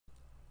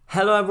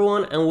Hello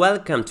everyone and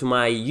welcome to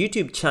my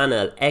YouTube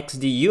channel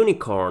XD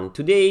Unicorn.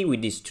 Today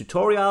with this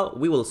tutorial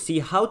we will see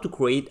how to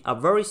create a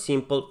very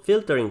simple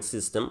filtering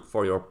system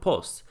for your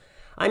posts.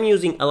 I'm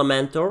using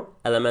Elementor,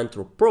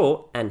 Elementor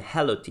Pro and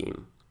Hello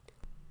Team.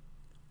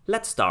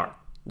 Let's start.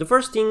 The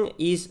first thing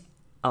is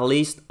a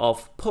list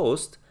of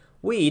posts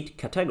with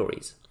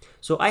categories.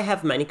 So I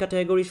have many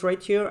categories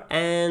right here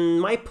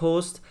and my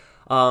posts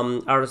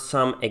are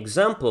some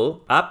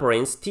example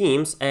appearance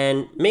themes,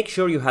 and make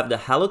sure you have the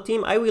Hello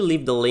theme. I will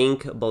leave the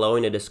link below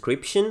in the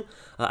description.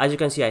 As you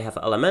can see, I have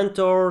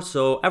Elementor,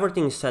 so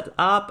everything is set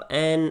up,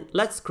 and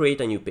let's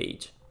create a new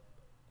page.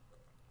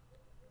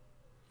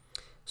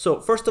 So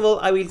first of all,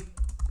 I will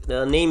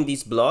name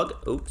this blog,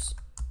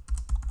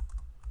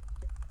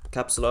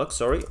 caps lock,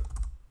 sorry,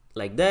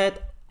 like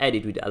that,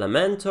 edit with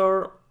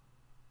Elementor.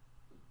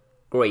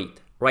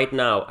 Great. Right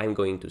now I'm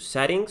going to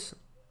settings.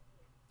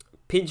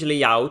 Page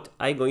layout,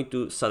 I'm going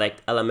to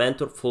select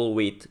Elementor full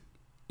width.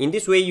 In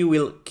this way you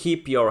will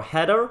keep your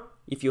header,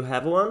 if you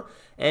have one,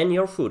 and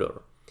your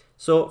footer.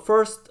 So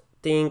first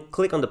thing,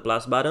 click on the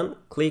plus button,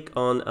 click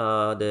on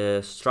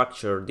the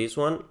structure, this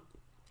one.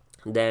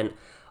 Then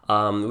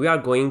we are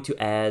going to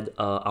add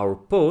our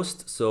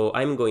post. So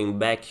I'm going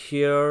back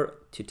here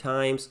 2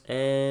 times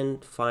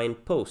and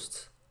find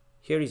posts.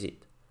 Here is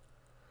it.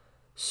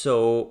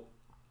 So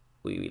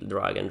we will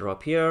drag and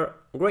drop here.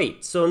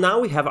 Great, so now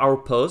we have our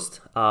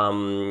post,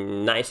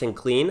 nice and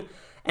clean,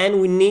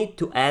 and we need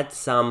to add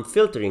some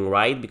filtering,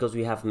 right? Because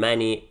we have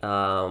many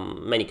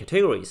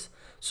categories.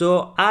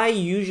 So I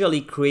usually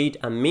create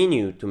a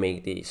menu to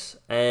make this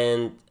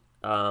and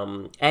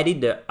edit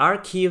the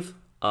archive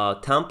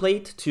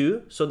template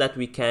too, so that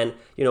we can,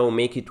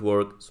 make it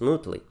work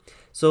smoothly.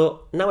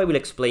 So now I will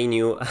explain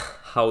you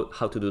how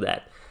to do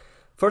that.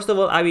 First of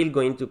all, I will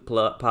going to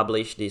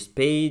publish this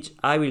page.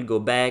 I will go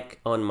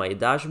back on my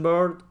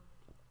dashboard.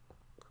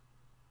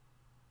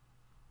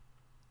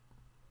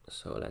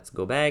 So let's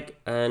go back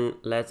and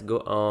let's go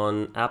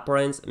on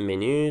appearance,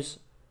 menus,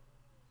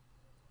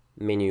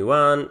 menu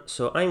 1.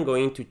 So I'm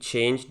going to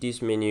change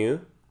this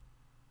menu,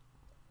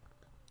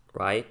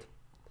 right?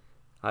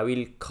 I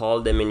will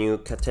call the menu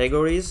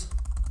categories.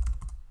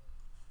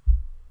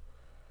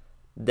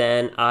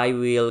 Then I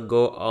will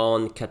go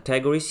on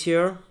categories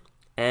here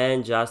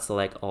and just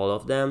select all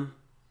of them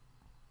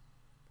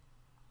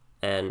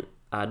and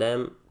add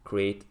them,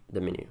 create the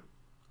menu.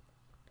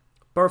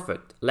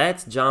 Perfect.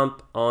 Let's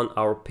jump on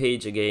our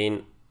page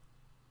again.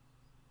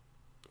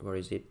 Where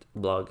is it?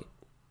 Blog.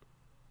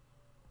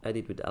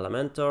 Edit with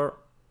Elementor.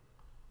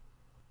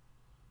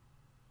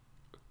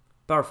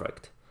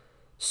 Perfect.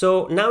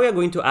 So now we are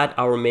going to add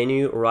our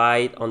menu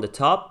right on the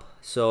top.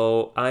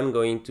 So I'm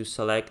going to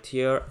select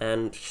here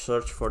and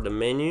search for the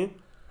menu,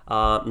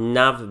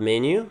 nav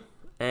menu.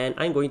 And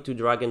I'm going to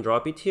drag and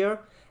drop it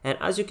here. And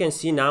as you can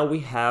see now,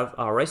 we have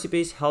our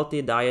recipes,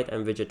 healthy, diet,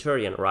 and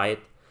vegetarian, right?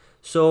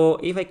 So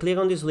if I click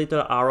on this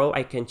little arrow,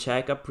 I can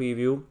check a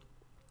preview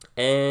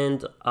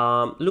and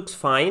looks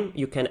fine.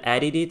 You can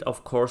edit it,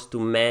 of course, to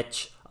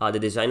match the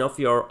design of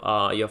your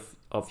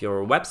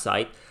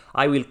website.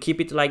 I will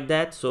keep it like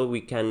that so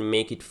we can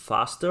make it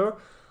faster.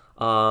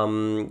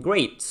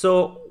 Great.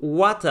 So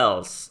what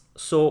else?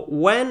 So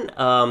when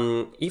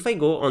if I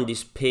go on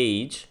this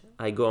page,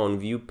 I go on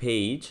view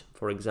page,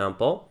 for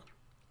example.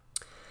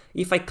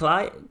 If I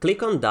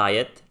click on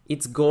diet,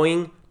 it's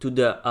going to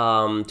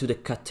the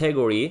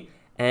category,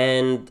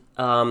 and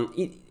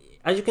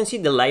as you can see,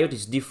 the layout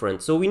is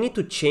different. So we need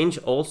to change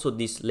also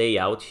this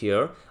layout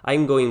here.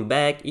 I'm going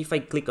back. If I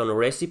click on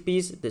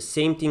recipes, the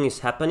same thing is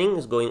happening.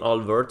 It's going all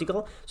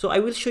vertical. So I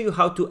will show you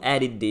how to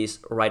edit this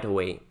right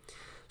away.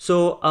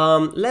 So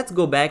let's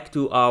go back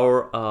to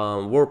our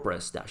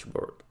WordPress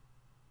dashboard.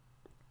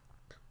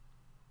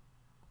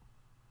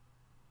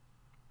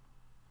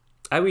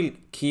 I will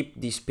keep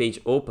this page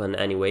open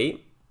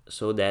anyway,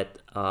 so that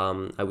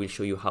I will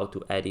show you how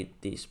to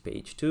edit this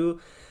page too.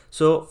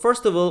 So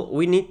first of all,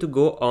 we need to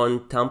go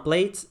on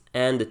templates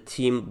and the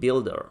theme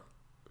builder.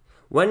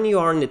 When you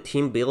are in the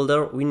theme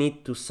builder, we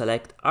need to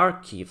select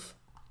archive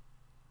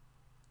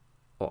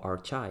or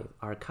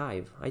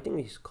archive. I think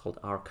it's called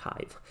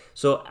archive.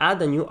 So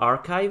add a new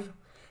archive,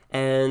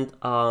 and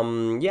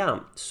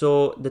yeah,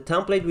 so the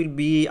template will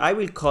be, I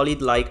will call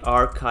it like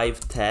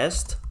archive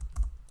test,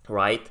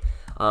 right?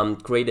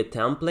 Create a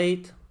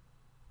template.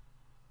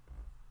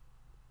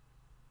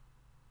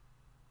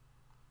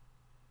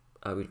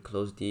 I will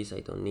close this, I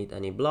don't need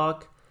any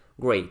block.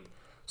 Great.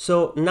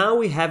 So now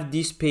we have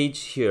this page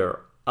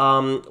here.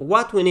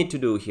 What we need to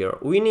do here,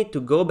 we need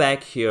to go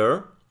back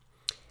here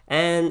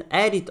and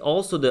edit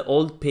also the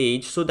old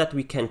page so that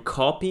we can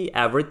copy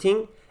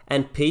everything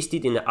and paste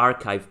it in the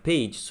archive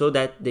page so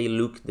that they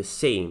look the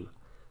same.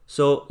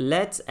 So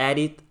let's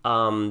edit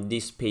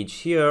this page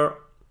here.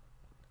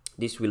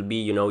 This will be,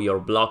 your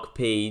blog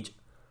page.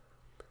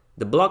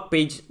 The blog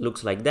page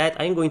looks like that.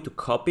 I'm going to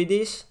copy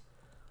this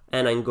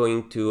and I'm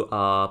going to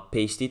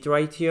paste it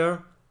right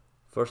here.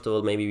 First of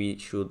all, maybe we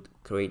should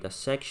create a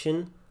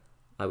section.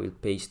 I will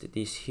paste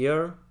this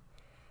here.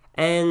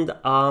 And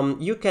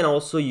you can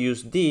also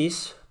use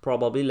this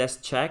probably. Let's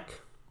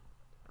check.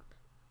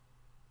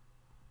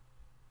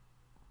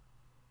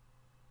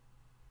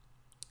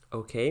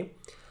 Okay.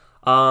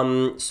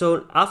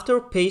 So after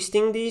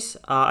pasting this,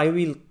 I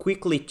will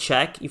quickly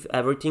check if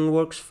everything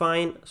works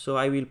fine. So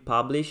I will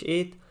publish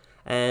it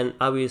and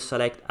I will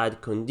select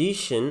add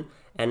condition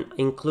and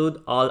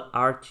include all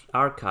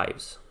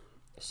archives.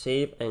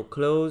 Save and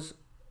close.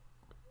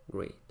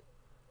 Great.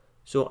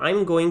 So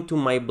I'm going to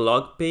my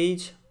blog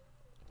page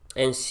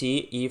and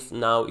see if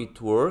now it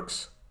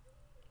works.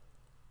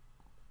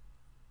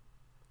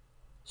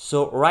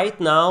 So right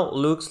now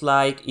looks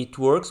like it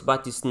works,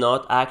 but it's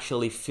not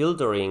actually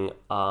filtering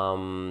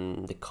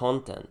the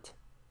content.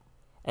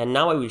 And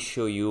now I will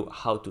show you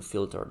how to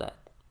filter that.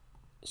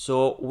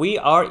 So we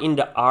are in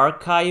the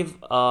archive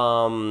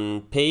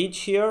page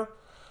here.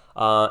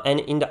 And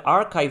in the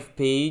archive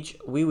page,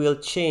 we will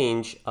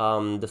change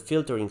the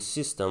filtering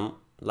system.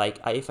 Like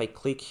if I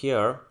click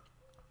here,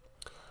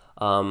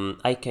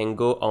 I can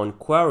go on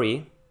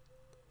query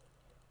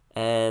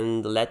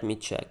and let me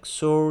check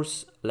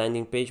source,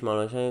 landing page,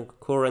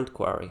 current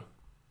query.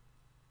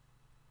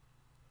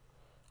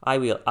 I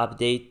will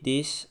update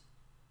this.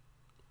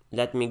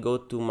 Let me go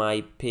to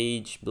my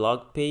page,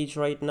 blog page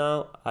right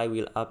now. I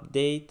will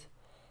update.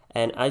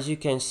 And as you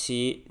can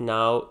see,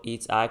 now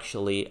it's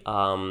actually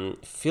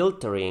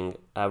filtering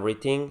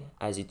everything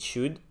as it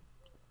should.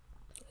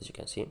 As you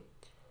can see,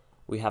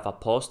 we have a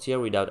post here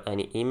without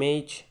any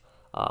image.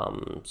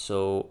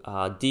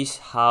 This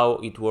how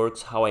it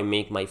works, how I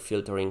make my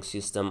filtering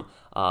system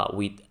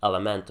with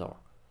Elementor.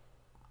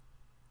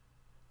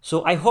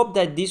 So I hope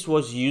that this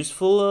was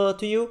useful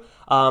to you.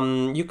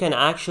 You can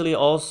actually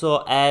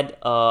also add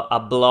a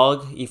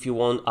blog if you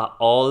want a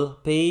all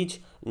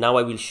page. Now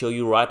I will show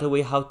you right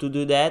away how to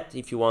do that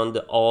if you want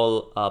the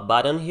all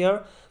button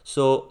here.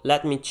 So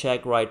let me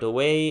check right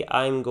away.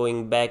 I'm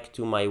going back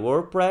to my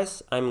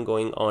WordPress. I'm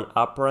going on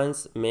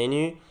Appearance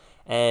menu.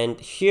 And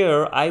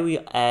here I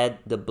will add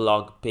the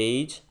blog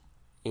page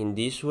in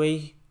this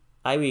way.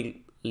 I will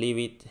leave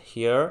it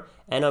here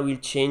and I will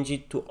change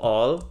it to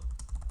all,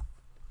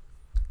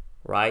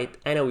 right?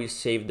 And I will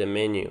save the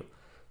menu.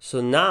 So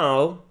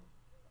now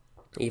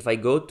if I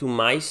go to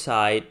my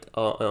site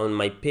on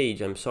my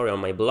page, on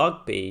my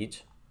blog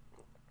page,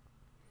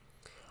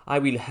 I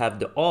will have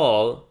the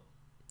all,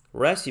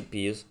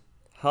 recipes,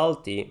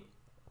 healthy,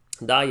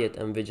 diet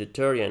and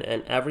vegetarian,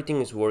 and everything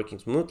is working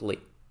smoothly.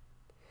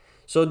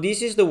 So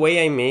this is the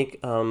way I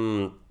make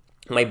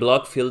my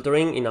blog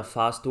filtering in a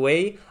fast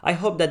way. I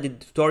hope that the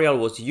tutorial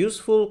was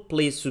useful.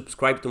 Please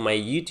subscribe to my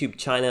YouTube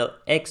channel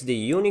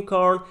XD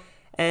Unicorn,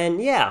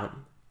 and yeah,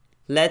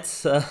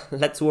 let's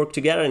work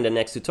together in the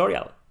next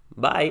tutorial.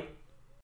 Bye.